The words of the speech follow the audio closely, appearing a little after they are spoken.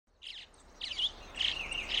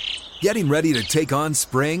Getting ready to take on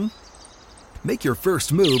spring? Make your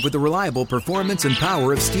first move with the reliable performance and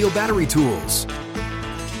power of Steel battery tools.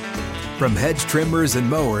 From hedge trimmers and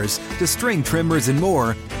mowers to string trimmers and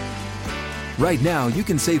more, right now you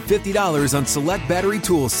can save $50 on select battery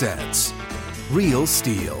tool sets. Real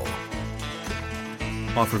Steel.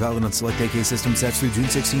 Offer valid on select AK system sets through June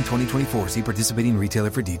 16, 2024. See participating retailer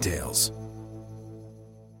for details.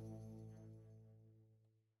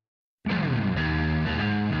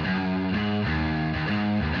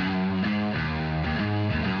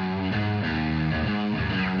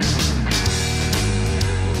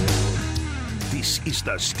 This is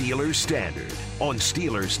the Steelers Standard on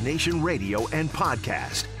Steelers Nation Radio and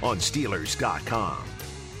podcast on Steelers.com.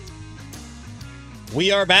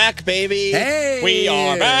 We are back, baby. Hey! We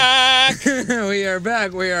are back. We are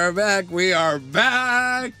back. We are back. We are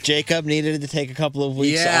back. Jacob needed to take a couple of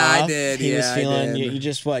weeks off. Yeah, I did. He was feeling, I did. you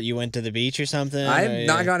just, what, you went to the beach or something? I have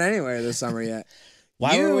not gone anywhere this summer yet.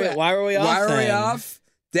 Why were we off Why were we then? off?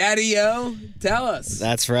 Daddy-o, tell us.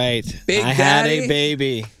 That's right. Big I had Daddy? a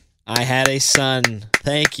baby. I had a son.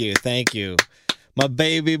 Thank you. Thank you. My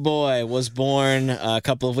baby boy was born a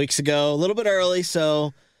couple of weeks ago, a little bit early,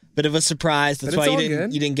 so bit of a surprise. That's But why it's you all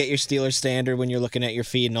good. didn't get your Steelers Standard when you're looking at your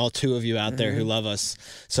feed, and all two of you out there who love us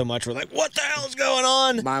so much were like, what the hell's going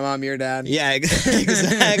on? My mom, your dad. Yeah,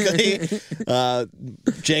 exactly.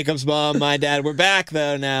 Jacob's mom, my dad. We're back,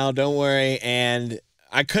 though, now. Don't worry. And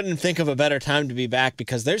I couldn't think of a better time to be back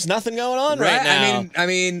because there's nothing going on right now. I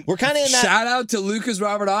mean, we're kind of in that shout out to Lucas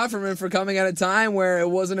Robert Offerman for coming at a time where it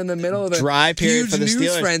wasn't in the middle of the dry period huge for the news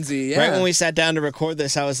Steelers. frenzy. Yeah. Right when we sat down to record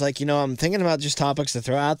this, I was like, I'm thinking about just topics to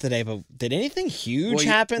throw out today, but did anything huge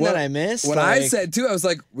happen that I missed? What I said, too, I was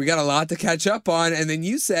like, we got a lot to catch up on, and then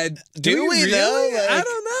you said, do we really? though? I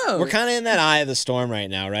don't know. We're kind of in that eye of the storm right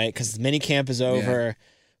now, right? Because minicamp is over.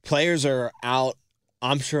 Players are out,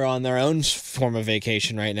 I'm sure, on their own form of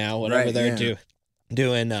vacation right now, whatever they're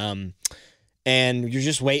doing. And you're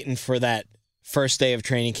just waiting for that first day of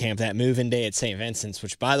training camp, that move-in day at St. Vincent's,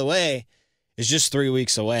 which, by the way, is just 3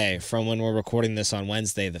 weeks away from when we're recording this on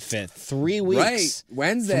Wednesday the 5th. 3 weeks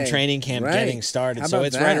Wednesday. from training camp getting started. How So about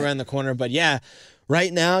it's that? right around the corner. But, yeah,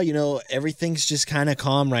 right now, everything's just kind of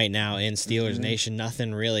calm right now in Steelers Nation.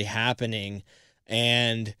 Nothing really happening.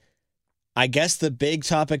 And I guess the big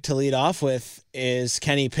topic to lead off with is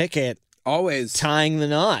Kenny Pickett Always. tying the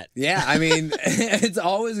knot. Yeah, I mean, it's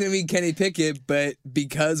always going to be Kenny Pickett, but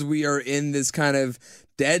because we are in this kind of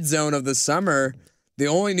dead zone of the summer, the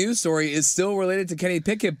only news story is still related to Kenny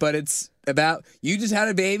Pickett, but it's about you just had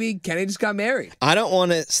a baby, Kenny just got married. I don't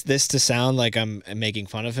want this to sound like I'm making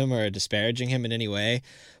fun of him or disparaging him in any way,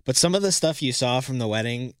 but some of the stuff you saw from the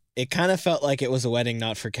wedding, it kind of felt like it was a wedding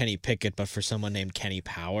not for Kenny Pickett, but for someone named Kenny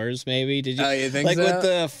Powers, maybe. Did you? Oh, you think like so? with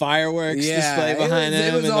the fireworks display behind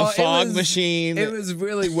him and the fog machine. It was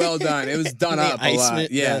really well done. It was done the up a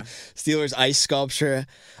lot. Yeah. the Steelers ice sculpture.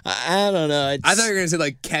 I don't know. I thought you were going to say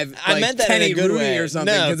like Kevin. I meant that Kenny in a good Rooney way or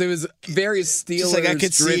something No. because it was very Steelers Just like I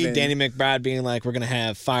could see driven. Danny McBride being like, we're going to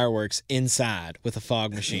have fireworks inside with a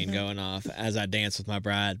fog machine going off as I dance with my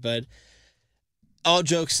bride. But all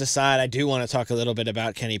jokes aside, I do want to talk a little bit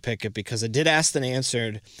about Kenny Pickett because I did Asked and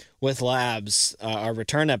Answered with Labs, our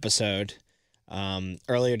return episode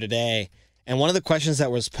earlier today. And one of the questions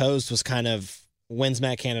that was posed was kind of, when's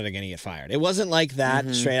Matt Canada going to get fired? It wasn't like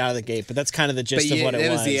that straight out of the gate, but that's kind of the gist of what it was.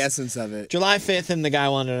 That was the essence of it. July 5th, and the guy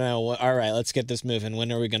wanted to know, all right, let's get this moving.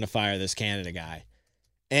 When are we going to fire this Canada guy?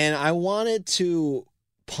 And I wanted to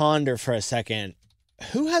ponder for a second,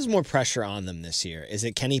 who has more pressure on them this year? Is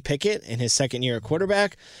it Kenny Pickett in his second year at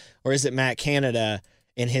quarterback, or is it Matt Canada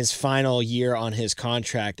in his final year on his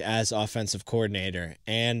contract as offensive coordinator?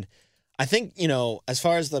 And I think, as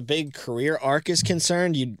far as the big career arc is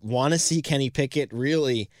concerned, you'd want to see Kenny Pickett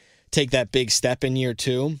really take that big step in year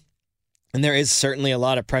 2. And there is certainly a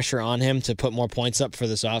lot of pressure on him to put more points up for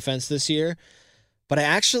this offense this year. But I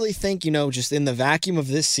actually think, just in the vacuum of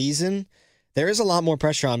this season, there is a lot more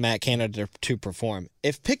pressure on Matt Canada to perform.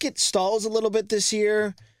 If Pickett stalls a little bit this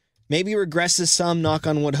year, maybe regresses some, knock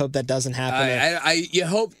on wood, hope that doesn't happen. You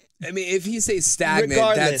hope. I mean, if he stays stagnant,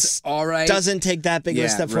 Regardless, that's all right. Doesn't take that big of a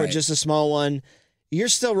step forward, right. just a small one. You're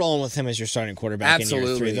still rolling with him as your starting quarterback in year 3.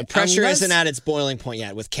 Absolutely. The pressure isn't at its boiling point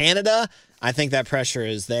yet. With Canada, I think that pressure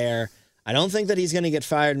is there. I don't think that he's going to get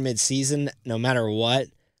fired mid-season no matter what,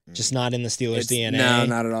 just not in the Steelers' DNA. No,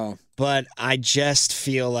 not at all. But I just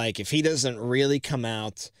feel like if he doesn't really come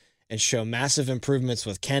out and show massive improvements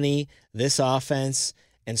with Kenny, this offense,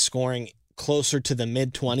 and scoring closer to the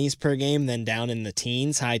mid-20s per game than down in the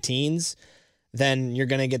teens, high teens, then you're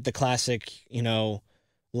going to get the classic,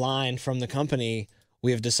 line from the company,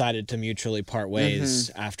 we have decided to mutually part ways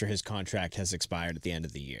after his contract has expired at the end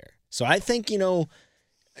of the year. So I think, in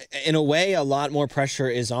a way, a lot more pressure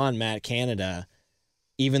is on Matt Canada,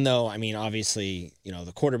 even though, obviously,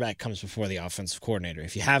 the quarterback comes before the offensive coordinator.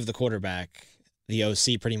 If you have the quarterback, the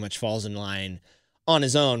OC pretty much falls in line on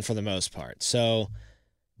his own for the most part. So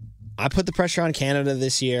I put the pressure on Canada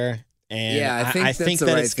this year, and I think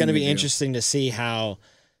that it's going to be interesting to see how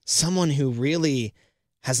someone who really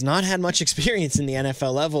has not had much experience in the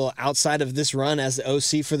NFL level outside of this run as the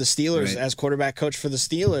OC for the Steelers, as quarterback coach for the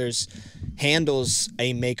Steelers, handles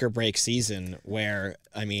a make-or-break season where,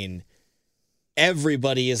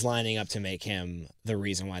 everybody is lining up to make him the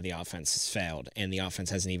reason why the offense has failed, and the offense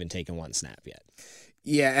hasn't even taken one snap yet.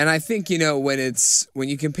 Yeah, and I think, when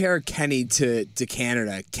you compare Kenny to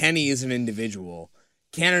Canada, Kenny is an individual.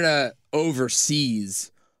 Canada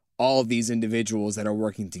oversees all of these individuals that are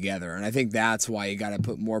working together. And I think that's why you got to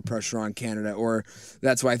put more pressure on Canada, or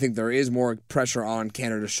that's why I think there is more pressure on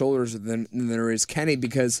Canada's shoulders than there is Kenny,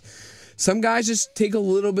 because some guys just take a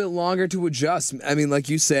little bit longer to adjust. Like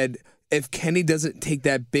you said, if Kenny doesn't take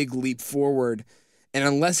that big leap forward, and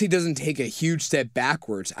unless he doesn't take a huge step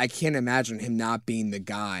backwards, I can't imagine him not being the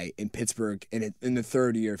guy in Pittsburgh in the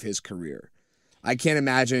third year of his career. I can't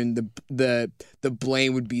imagine the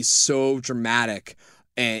blame would be so dramatic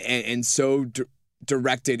and so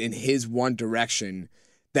directed in his one direction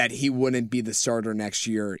that he wouldn't be the starter next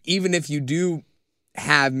year, even if you do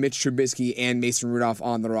have Mitch Trubisky and Mason Rudolph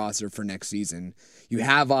on the roster for next season. You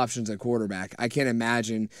have options at quarterback. I can't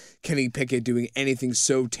imagine Kenny Pickett doing anything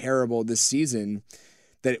so terrible this season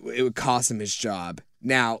that it would cost him his job.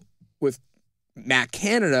 Now, with Matt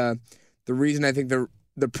Canada, the reason I think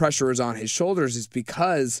the pressure is on his shoulders is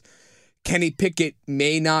because Kenny Pickett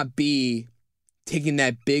may not be taking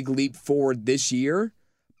that big leap forward this year,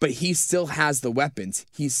 but he still has the weapons.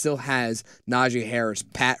 He still has Najee Harris,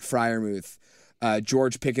 Pat Freiermuth,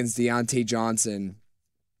 George Pickens, Deontay Johnson.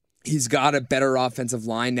 He's got a better offensive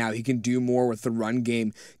line now. He can do more with the run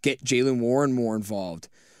game, get Jaylen Warren more involved.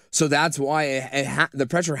 So that's why the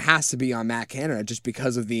pressure has to be on Matt Canada, just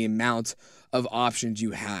because of the amount of options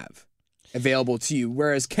you have available to you.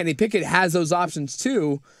 Whereas Kenny Pickett has those options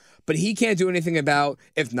too, but he can't do anything about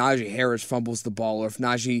if Najee Harris fumbles the ball, or if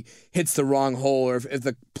Najee hits the wrong hole, or if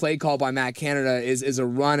the play call by Matt Canada is a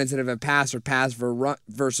run instead of a pass, or pass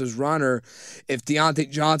versus run, or if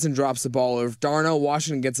Deontay Johnson drops the ball, or if Darnell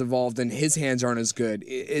Washington gets involved and his hands aren't as good.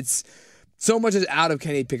 It's so much is out of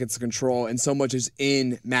Kenny Pickett's control, and so much is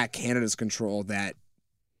in Matt Canada's control that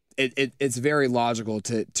it's very logical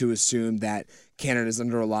to assume that Canada's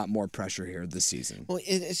under a lot more pressure here this season. Well,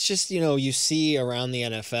 it's just, you see around the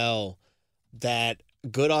NFL that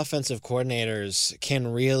good offensive coordinators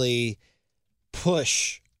can really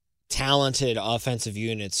push talented offensive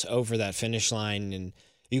units over that finish line. And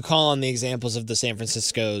you call on the examples of the San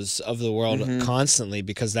Franciscos of the world constantly,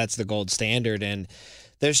 because that's the gold standard. And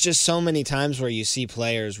there's just so many times where you see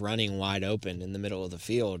players running wide open in the middle of the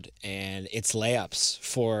field, and it's layups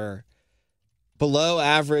for below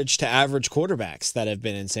average to average quarterbacks that have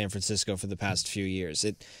been in San Francisco for the past few years.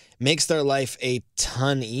 It makes their life a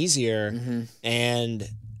ton easier. And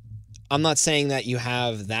I'm not saying that you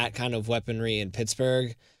have that kind of weaponry in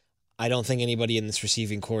Pittsburgh. I don't think anybody in this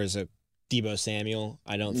receiving core is a Deebo Samuel.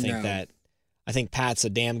 I don't think that. I think Pat's a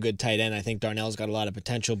damn good tight end. I think Darnell's got a lot of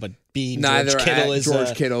potential, but George Kittle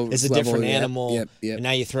is a different animal. Yep. And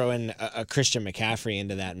now you throw in a Christian McCaffrey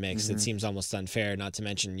into that mix. It seems almost unfair, not to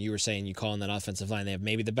mention you were saying you call on that offensive line. They have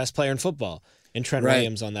maybe the best player in football in Trent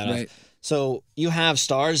Williams on that. So you have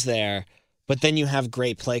stars there, but then you have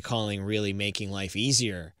great play calling really making life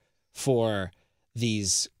easier for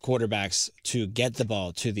these quarterbacks to get the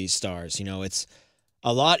ball to these stars. It's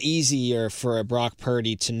a lot easier for a Brock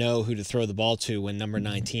Purdy to know who to throw the ball to when number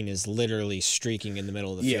 19 is literally streaking in the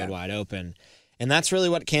middle of the field wide open. And that's really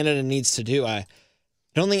what Canada needs to do. I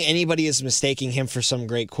don't think anybody is mistaking him for some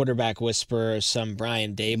great quarterback whisperer, some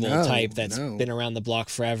Brian Dable type that's been around the block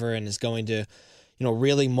forever and is going to,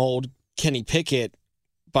 really mold Kenny Pickett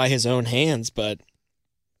by his own hands. But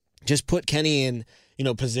just put Kenny in,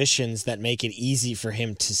 positions that make it easy for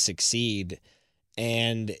him to succeed.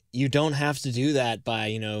 And you don't have to do that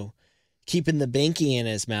by, keeping the binky in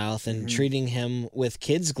his mouth and treating him with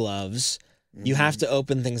kids' gloves. You have to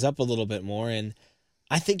open things up a little bit more. And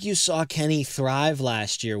I think you saw Kenny thrive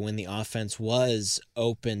last year when the offense was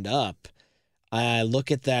opened up. I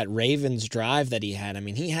look at that Ravens drive that he had.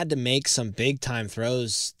 He had to make some big-time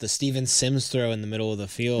throws. The Steven Sims throw in the middle of the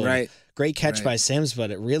field. Great catch by Sims,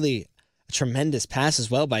 but it really a tremendous pass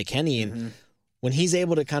as well by Kenny. And when he's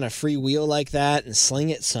able to kind of freewheel like that and sling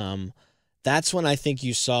it some, that's when I think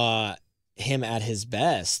you saw him at his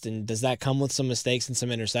best. And does that come with some mistakes and some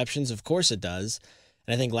interceptions? Of course it does.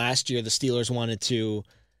 And I think last year the Steelers wanted to,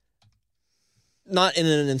 not in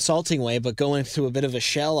an insulting way, but go into a bit of a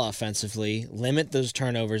shell offensively, limit those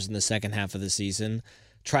turnovers in the second half of the season,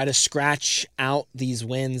 try to scratch out these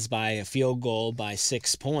wins by a field goal by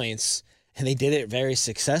 6 points, and they did it very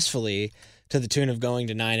successfully to the tune of going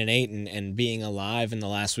to 9-8 and being alive in the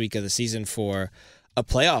last week of the season for a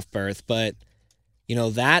playoff berth. But,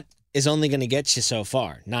 that is only going to get you so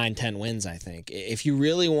far, 9-10 wins, I think. If you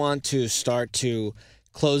really want to start to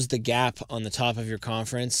close the gap on the top of your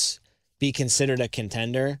conference, be considered a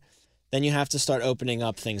contender, then you have to start opening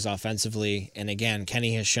up things offensively. And again,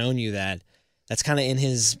 Kenny has shown you that that's kind of in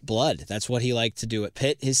his blood. That's what he liked to do at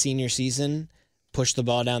Pitt his senior season, push the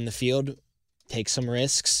ball down the field, take some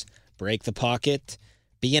risks, break the pocket,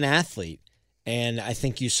 be an athlete. And I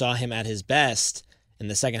think you saw him at his best in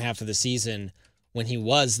the second half of the season when he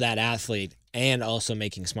was that athlete and also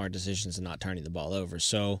making smart decisions and not turning the ball over.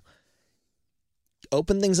 So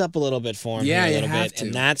open things up a little bit for him here a little bit.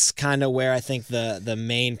 And that's kind of where I think the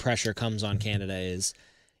main pressure comes on Canada is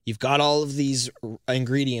you've got all of these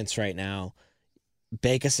ingredients right now.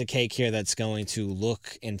 Bake us a cake here that's going to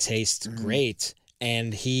look and taste great.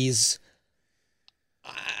 And he's,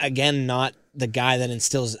 again, not the guy that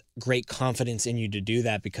instills great confidence in you to do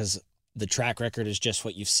that because the track record is just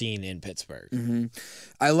what you've seen in Pittsburgh.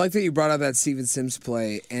 I like that you brought up that Steven Sims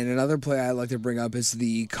play, and another play I'd like to bring up is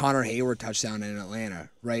the Connor Hayward touchdown in Atlanta,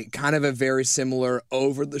 right? Kind of a very similar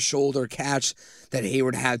over-the-shoulder catch that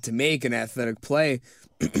Hayward had to make, an athletic play.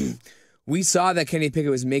 We saw that Kenny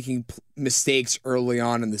Pickett was making mistakes early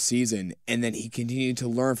on in the season, and then he continued to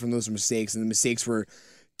learn from those mistakes, and the mistakes were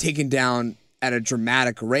taken down at a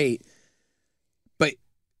dramatic rate. But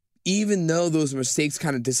even though those mistakes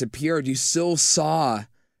kind of disappeared, you still saw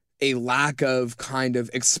a lack of kind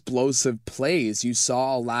of explosive plays. You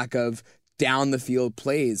saw a lack of down-the-field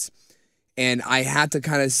plays. And I had to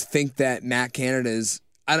kind of think that Matt Canada's,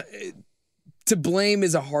 to blame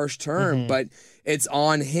is a harsh term, but it's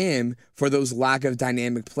on him for those lack of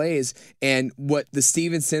dynamic plays. And what the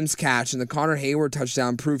Steven Sims catch and the Connor Hayward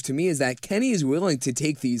touchdown proved to me is that Kenny is willing to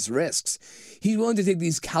take these risks. He's willing to take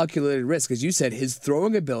these calculated risks. As you said, his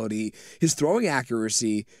throwing ability, his throwing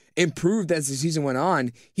accuracy improved as the season went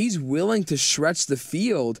on. He's willing to stretch the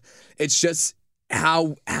field. It's just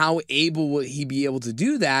how able will he be able to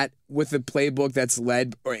do that with a playbook that's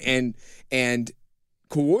led and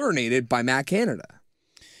coordinated by Matt Canada?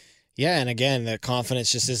 Yeah, and again, the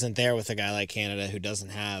confidence just isn't there with a guy like Canada who doesn't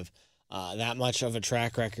have that much of a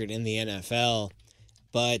track record in the NFL.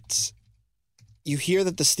 But you hear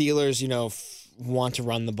that the Steelers, want to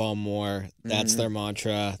run the ball more. That's their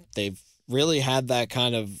mantra. They've really had that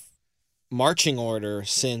kind of marching order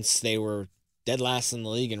since they were dead last in the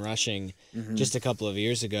league in rushing just a couple of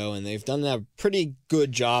years ago, and they've done a pretty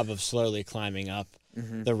good job of slowly climbing up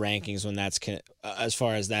the rankings when that's as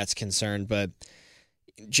far as that's concerned. But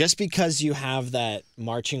just because you have that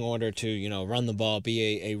marching order to, run the ball,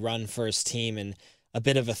 be a run-first team and a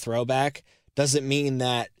bit of a throwback, doesn't mean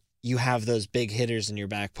that you have those big hitters in your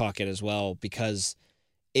back pocket as well. Because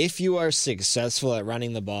if you are successful at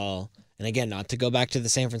running the ball, and again, not to go back to the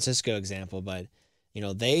San Francisco example, but,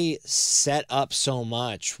 they set up so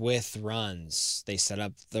much with runs. They set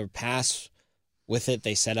up their pass with it.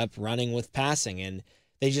 They set up running with passing, and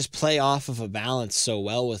they just play off of a balance so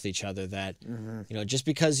well with each other that, just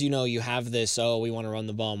because, you have this, we want to run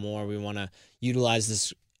the ball more, we want to utilize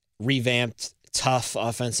this revamped, tough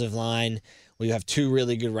offensive line. We have two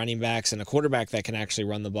really good running backs and a quarterback that can actually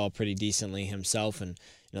run the ball pretty decently himself. And,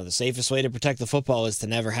 the safest way to protect the football is to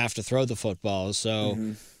never have to throw the football. So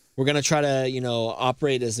we're going to try to,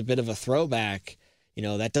 operate as a bit of a throwback.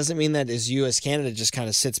 That doesn't mean that as you as Canada just kind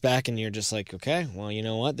of sits back and you're just like, okay, well, you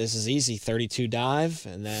know what? This is easy. 32 dive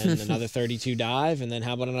and then another 32 dive. And then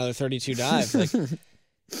how about another 32 dive? Like,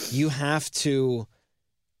 you have to,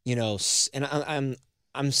 and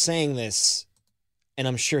I'm saying this, and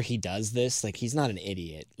I'm sure he does this. Like, he's not an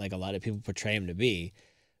idiot like a lot of people portray him to be,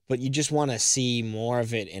 but you just want to see more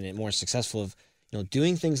of it and it more successful of,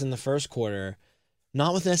 doing things in the first quarter,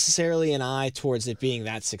 not with necessarily an eye towards it being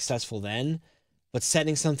that successful then, but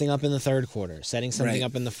setting something up in the third quarter, setting something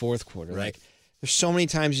up in the fourth quarter. Like, there's so many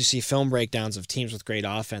times you see film breakdowns of teams with great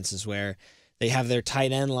offenses where they have their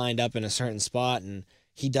tight end lined up in a certain spot and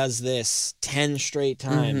he does this 10 straight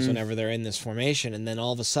times whenever they're in this formation. And then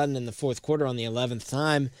all of a sudden in the fourth quarter on the 11th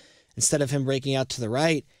time, instead of him breaking out to the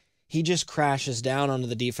right, he just crashes down onto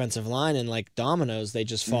the defensive line and like dominoes, they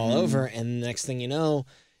just fall over. And the next thing you know,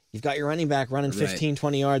 you've got your running back running 15,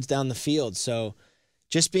 20 yards down the field. So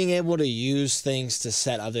just being able to use things to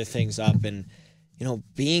set other things up and,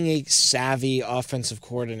 being a savvy offensive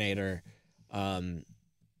coordinator,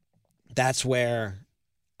 that's where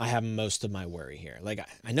I have most of my worry here. Like,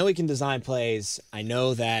 I know he can design plays. I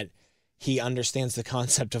know that he understands the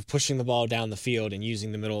concept of pushing the ball down the field and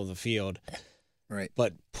using the middle of the field. Right.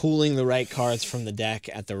 But pulling the right cards from the deck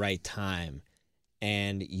at the right time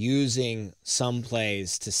and using some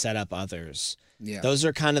plays to set up others. Yeah. Those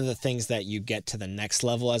are kind of the things that you get to the next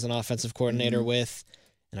level as an offensive coordinator with.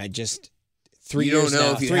 And I just, 3 years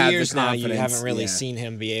now, you haven't really seen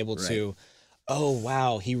him be able to, oh,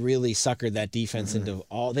 wow, he really suckered that defense into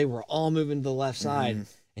they were all moving to the left side,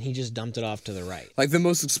 and he just dumped it off to the right. Like the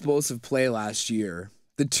most explosive play last year,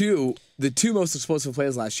 the two most explosive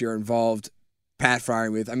plays last year involved Pat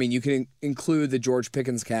Freiermuth. I mean, you can include the George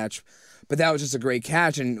Pickens catch, but that was just a great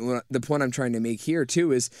catch. And the point I'm trying to make here,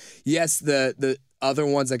 too, is, yes, the other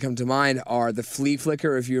ones that come to mind are the flea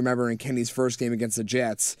flicker, if you remember, in Kenny's first game against the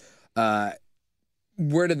Jets.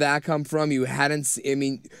 Where did that come from? You hadn't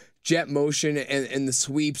jet motion and the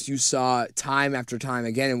sweeps you saw time after time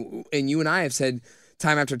again. And you and I have said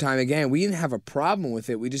time after time again, we didn't have a problem with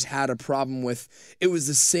it. We just had a problem with it was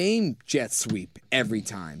the same jet sweep every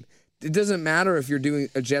time. It doesn't matter if you're doing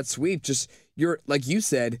a jet sweep. Just like you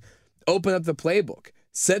said, open up the playbook.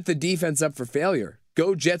 Set the defense up for failure.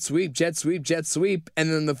 Go jet sweep, jet sweep, jet sweep, and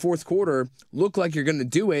then in the fourth quarter, look like you're going to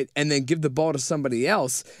do it, and then give the ball to somebody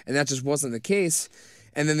else, and that just wasn't the case.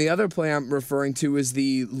 And then the other play I'm referring to is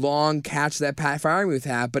the long catch that Pat Freiermuth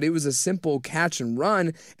had, but it was a simple catch and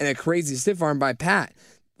run and a crazy stiff arm by Pat.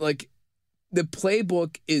 Like, the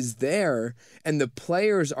playbook is there, and the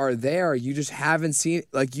players are there. You just haven't seen,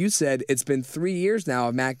 like you said, it's been 3 years now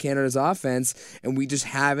of Matt Canada's offense, and we just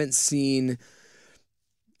haven't seen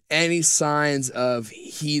any signs of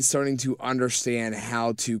he's starting to understand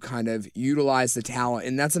how to kind of utilize the talent.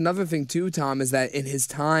 And that's another thing too, Tom, is that in his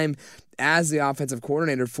time as the offensive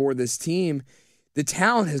coordinator for this team, the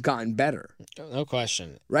talent has gotten better. No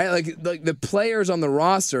question. Right? Like the players on the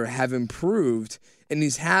roster have improved, and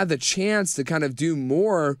he's had the chance to kind of do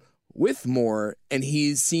more with more, and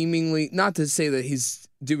he's seemingly, not to say that he's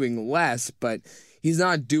doing less, but he's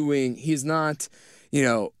not,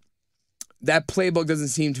 that playbook doesn't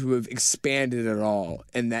seem to have expanded at all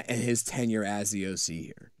in his tenure as the OC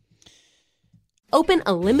here. Open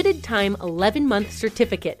a limited-time 11-month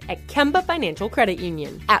certificate at Kemba Financial Credit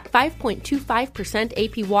Union. At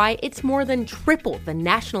 5.25% APY, it's more than triple the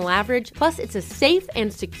national average, plus it's a safe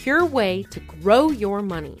and secure way to grow your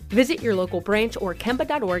money. Visit your local branch or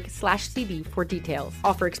kemba.org/cb for details.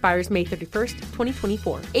 Offer expires May 31st,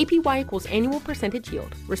 2024. APY equals annual percentage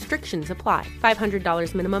yield. Restrictions apply.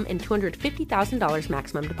 $500 minimum and $250,000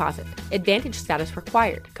 maximum deposit. Advantage status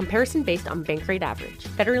required. Comparison based on bank rate average.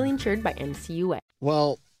 Federally insured by NCUA.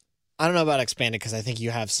 Well, I don't know about expanded because I think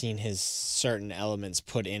you have seen his certain elements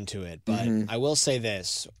put into it. But I will say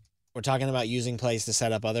this. We're talking about using plays to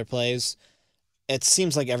set up other plays. It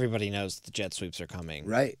seems like everybody knows the jet sweeps are coming.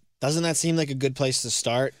 Right. Doesn't that seem like a good place to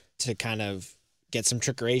start to kind of get some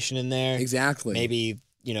trickeration in there? Exactly. Maybe,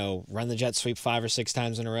 run the jet sweep 5 or 6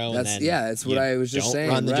 times in a row. That's what I was just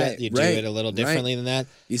saying. Run the jet, you do it a little differently than that.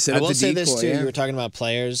 You set I up will the say decoy, this, too. yeah. You were talking about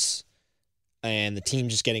players and the team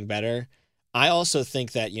just getting better. I also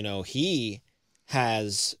think that, he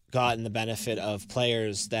has gotten the benefit of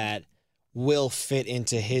players that will fit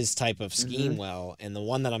into his type of scheme well. And the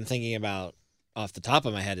one that I'm thinking about off the top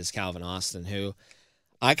of my head is Calvin Austin, who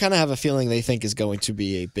I kind of have a feeling they think is going to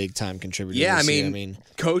be a big-time contributor this year. I mean,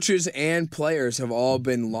 coaches and players have all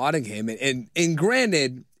been lauding him. And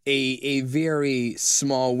granted, a very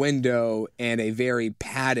small window and a very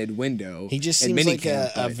padded window. He just seems like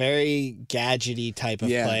a very gadgety type of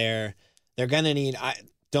player. They're going to need – I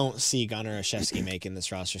don't see Gunnar Olszewski making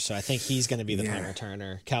this roster, so I think he's going to be the punt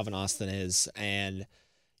returner. Calvin Austin is. And,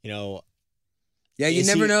 yeah, you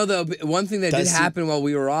never know, though. One thing that did happen while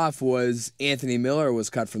we were off was Anthony Miller was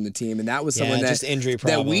cut from the team, and that was someone just injury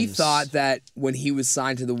problems. That we thought that when he was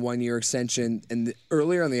signed to the one-year extension and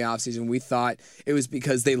earlier in the offseason, we thought it was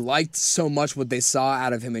because they liked so much what they saw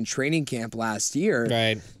out of him in training camp last year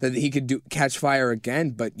that he could catch fire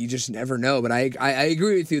again, but you just never know. But I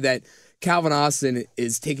agree with you that Calvin Austin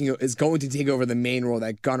is going to take over the main role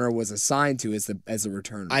that Gunnar was assigned to as a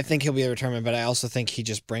returner. I think he'll be a returner, but I also think he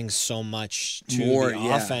just brings so much to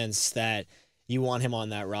the offense that you want him on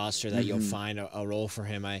that roster that you'll find a role for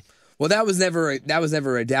him. Well, that was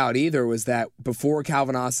never a doubt either, was that before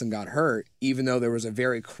Calvin Austin got hurt, even though there was a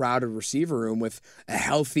very crowded receiver room with a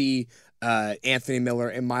healthy Anthony Miller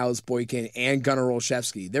and Miles Boykin and Gunnar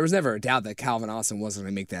Olszewski, there was never a doubt that Calvin Austin wasn't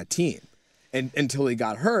going to make that team. Until he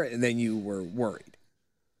got hurt, and then you were worried.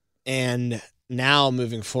 And now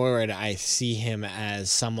moving forward, I see him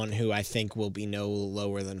as someone who I think will be no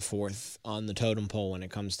lower than 4th on the totem pole when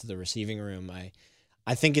it comes to the receiving room.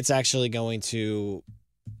 I think it's actually going to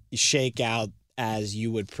shake out as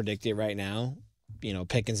you would predict it right now.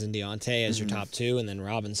 Pickens and Deontay as your top 2, and then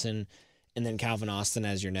Robinson, and then Calvin Austin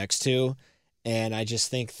as your next 2. And I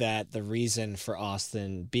just think that the reason for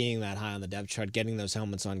Austin being that high on the depth chart, getting those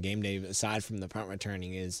helmets on game day, aside from the punt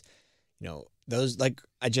returning, is, those, like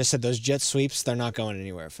I just said, those jet sweeps, they're not going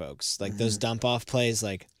anywhere, folks. Like those dump off plays,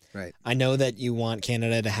 like, right. I know that you want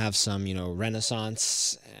Canada to have some,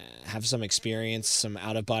 renaissance, have some experience, some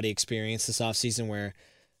out of body experience this offseason where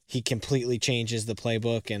he completely changes the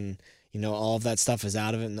playbook and, all of that stuff is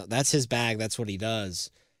out of it. That's his bag. That's what he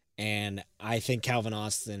does. And I think Calvin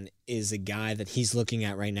Austin is a guy that he's looking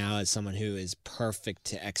at right now as someone who is perfect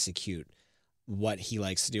to execute what he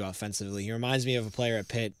likes to do offensively. He reminds me of a player at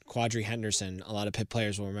Pitt, Quadri Henderson. A lot of Pitt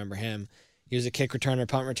players will remember him. He was a kick returner,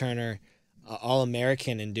 punt returner,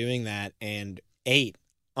 All-American in doing that, and 8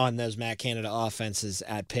 on those Matt Canada offenses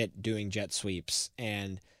at Pitt doing jet sweeps.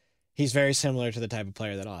 And he's very similar to the type of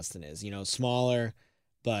player that Austin is. Smaller,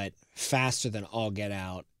 but faster than all get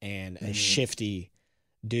out, and a shifty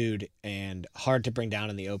dude, and hard to bring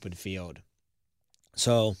down in the open field.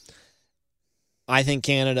 So I think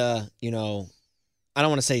Canada, I don't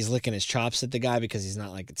want to say he's licking his chops at the guy because he's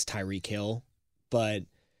not like it's Tyreek Hill, but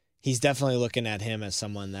he's definitely looking at him as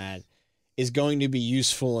someone that is going to be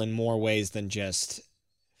useful in more ways than just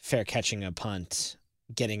fair catching a punt,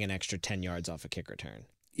 getting an extra 10 yards off a kick return.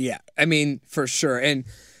 Yeah, I mean, for sure. And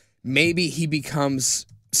maybe he becomes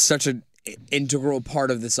such an integral part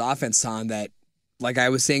of this offense, Tom, that, like I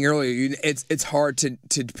was saying earlier, it's hard to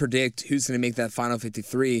predict who's going to make that final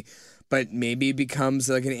 53, but maybe it becomes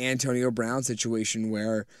like an Antonio Brown situation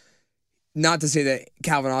where, not to say that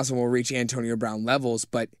Calvin Austin will reach Antonio Brown levels,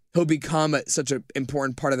 but he'll become such an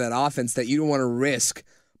important part of that offense that you don't want to risk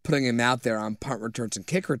putting him out there on punt returns and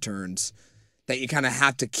kick returns, that you kind of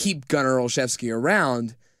have to keep Gunnar Olszewski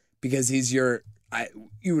around because he's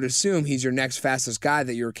you would assume he's your next fastest guy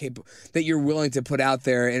that you're willing to put out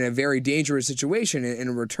there in a very dangerous situation in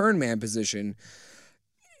a return man position.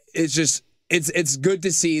 It's just it's good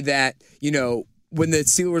to see that, when the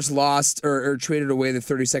Steelers lost or traded away the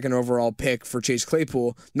 32nd overall pick for Chase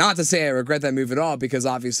Claypool, not to say I regret that move at all, because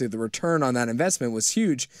obviously the return on that investment was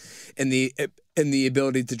huge in the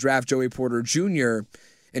ability to draft Joey Porter Jr.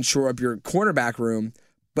 and shore up your cornerback room,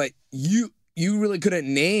 but you really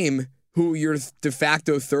couldn't name who your de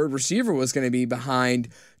facto third receiver was going to be behind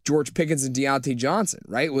George Pickens and Deontay Johnson,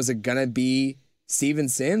 right? Was it going to be Steven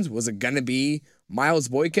Sims? Was it going to be Miles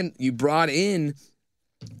Boykin? You brought in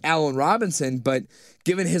Allen Robinson, but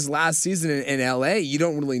given his last season in LA, you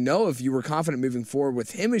don't really know if you were confident moving forward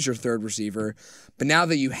with him as your third receiver. But now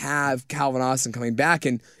that you have Calvin Austin coming back,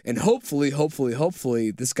 and hopefully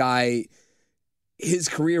this guy, his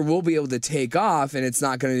career will be able to take off, and it's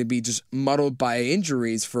not going to be just muddled by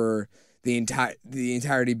injuries for the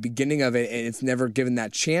entirety beginning of it, and it's never given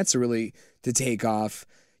that chance to take off.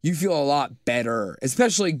 You feel a lot better,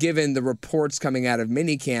 especially given the reports coming out of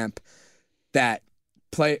minicamp that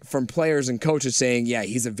from players and coaches saying, yeah,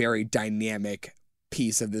 he's a very dynamic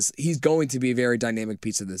piece of this. He's going to be a very dynamic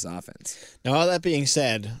piece of this offense. Now, all that being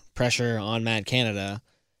said, pressure on Matt Canada,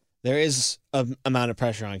 there is an amount of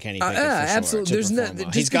pressure on Kenny Pickett for absolutely.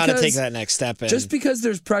 Sure, he's got to take that next step. Just because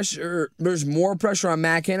there's more pressure on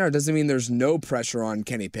Matt Canada doesn't mean there's no pressure on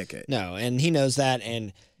Kenny Pickett. No, and he knows that.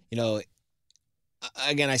 And,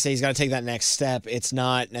 again, I say he's got to take that next step. It's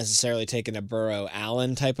not necessarily taking a Burrow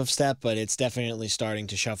Allen type of step, but it's definitely starting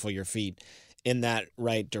to shuffle your feet in that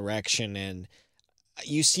right direction. And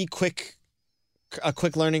you see a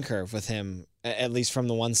quick learning curve with him, at least from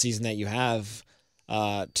the one season that you have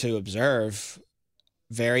to observe.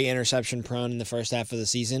 Very interception prone in the first half of the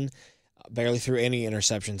season, barely threw any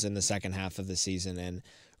interceptions in the second half of the season, and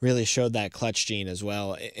really showed that clutch gene as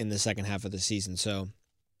well in the second half of the season. So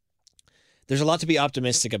there's a lot to be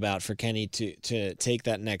optimistic about for Kenny to take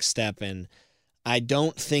that next step. And I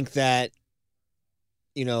don't think that,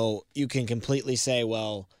 you can completely say,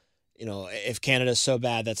 well, if Canada's so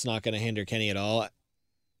bad, that's not going to hinder Kenny at all.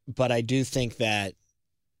 But I do think that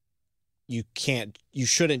you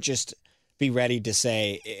shouldn't just be ready to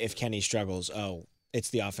say, if Kenny struggles, oh, it's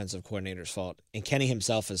the offensive coordinator's fault. And Kenny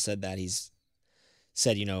himself has said that. He's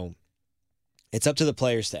said, it's up to the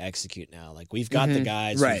players to execute now. Like, we've got the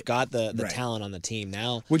guys, right. We've got the talent on the team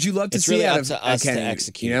now. Would you love to it's see really out up of to us Kenny, to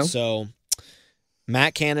execute? So,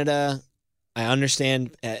 Matt Canada, I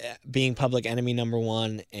understand being public enemy number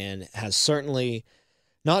one, and has certainly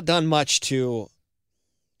not done much to,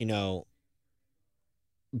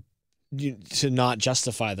 to not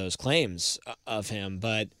justify those claims of him,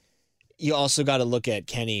 but you also got to look at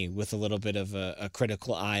Kenny with a little bit of a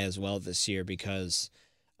critical eye as well this year, because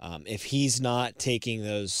if he's not taking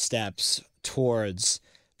those steps towards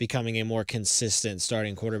becoming a more consistent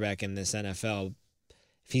starting quarterback in this NFL,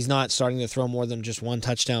 if he's not starting to throw more than just one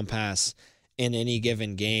touchdown pass in any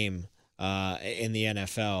given game in the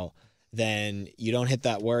NFL, then you don't hit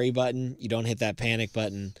that worry button, you don't hit that panic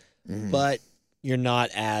button, but you're not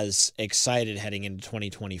as excited heading into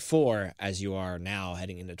 2024 as you are now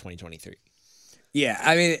heading into 2023. Yeah,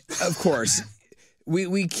 I mean, of course,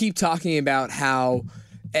 we keep talking about how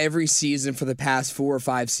every season for the past 4 or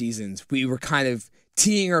 5 seasons, we were kind of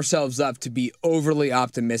teeing ourselves up to be overly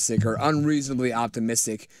optimistic or unreasonably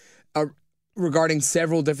optimistic regarding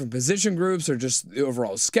several different position groups or just the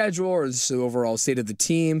overall schedule or just the overall state of the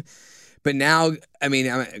team. But now, I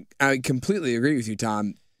mean, I completely agree with you,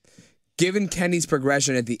 Tom. Given Kenny's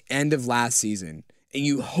progression at the end of last season, and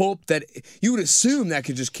you hope that you would assume that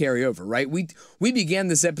could just carry over, right? We began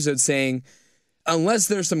this episode saying, unless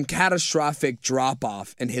there's some catastrophic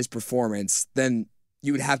drop-off in his performance, then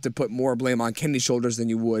you would have to put more blame on Kenny's shoulders than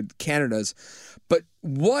you would Canada's. But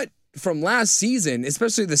what from last season,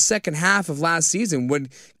 especially the second half of last season, would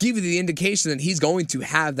give you the indication that he's going to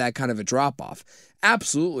have that kind of a drop-off?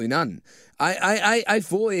 Absolutely none. I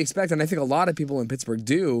fully expect, and I think a lot of people in Pittsburgh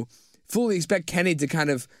do, fully expect Kenny to kind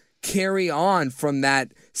of carry on from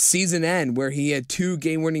that season end where he had 2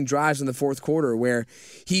 game-winning drives in the fourth quarter, where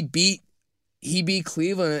he beat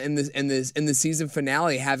Cleveland in the season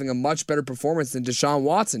finale, having a much better performance than Deshaun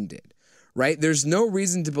Watson did. Right? There's no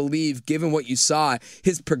reason to believe, given what you saw,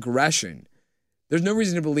 his progression, there's no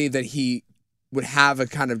reason to believe that he would have a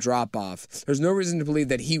kind of drop-off. There's no reason to believe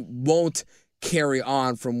that he won't carry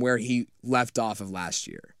on from where he left off of last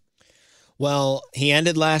year. Well, he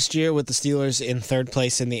ended last year with the Steelers in 3rd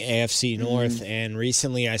place in the AFC North, and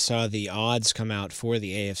recently I saw the odds come out for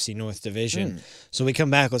the AFC North division. So we come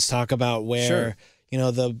back, let's talk about where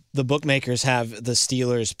the bookmakers have the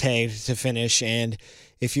Steelers pegged to finish, and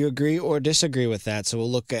if you agree or disagree with that. So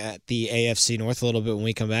we'll look at the AFC North a little bit when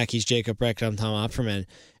we come back. He's Jacob Recht, I'm Tom Opperman,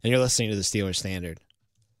 and you're listening to the Steelers Standard.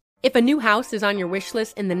 If a new house is on your wish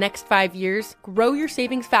list in the next 5 years, grow your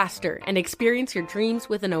savings faster and experience your dreams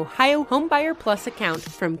with an Ohio Homebuyer Plus account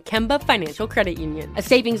from Kemba Financial Credit Union. A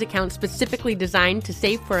savings account specifically designed to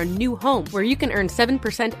save for a new home, where you can earn 7%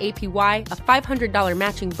 APY, a $500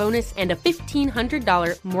 matching bonus, and a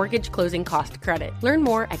 $1,500 mortgage closing cost credit. Learn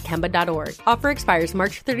more at Kemba.org. Offer expires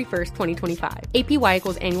March 31st, 2025. APY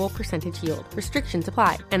equals annual percentage yield. Restrictions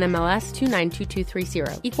apply. NMLS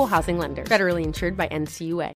 292230. Equal housing lender. Federally insured by NCUA.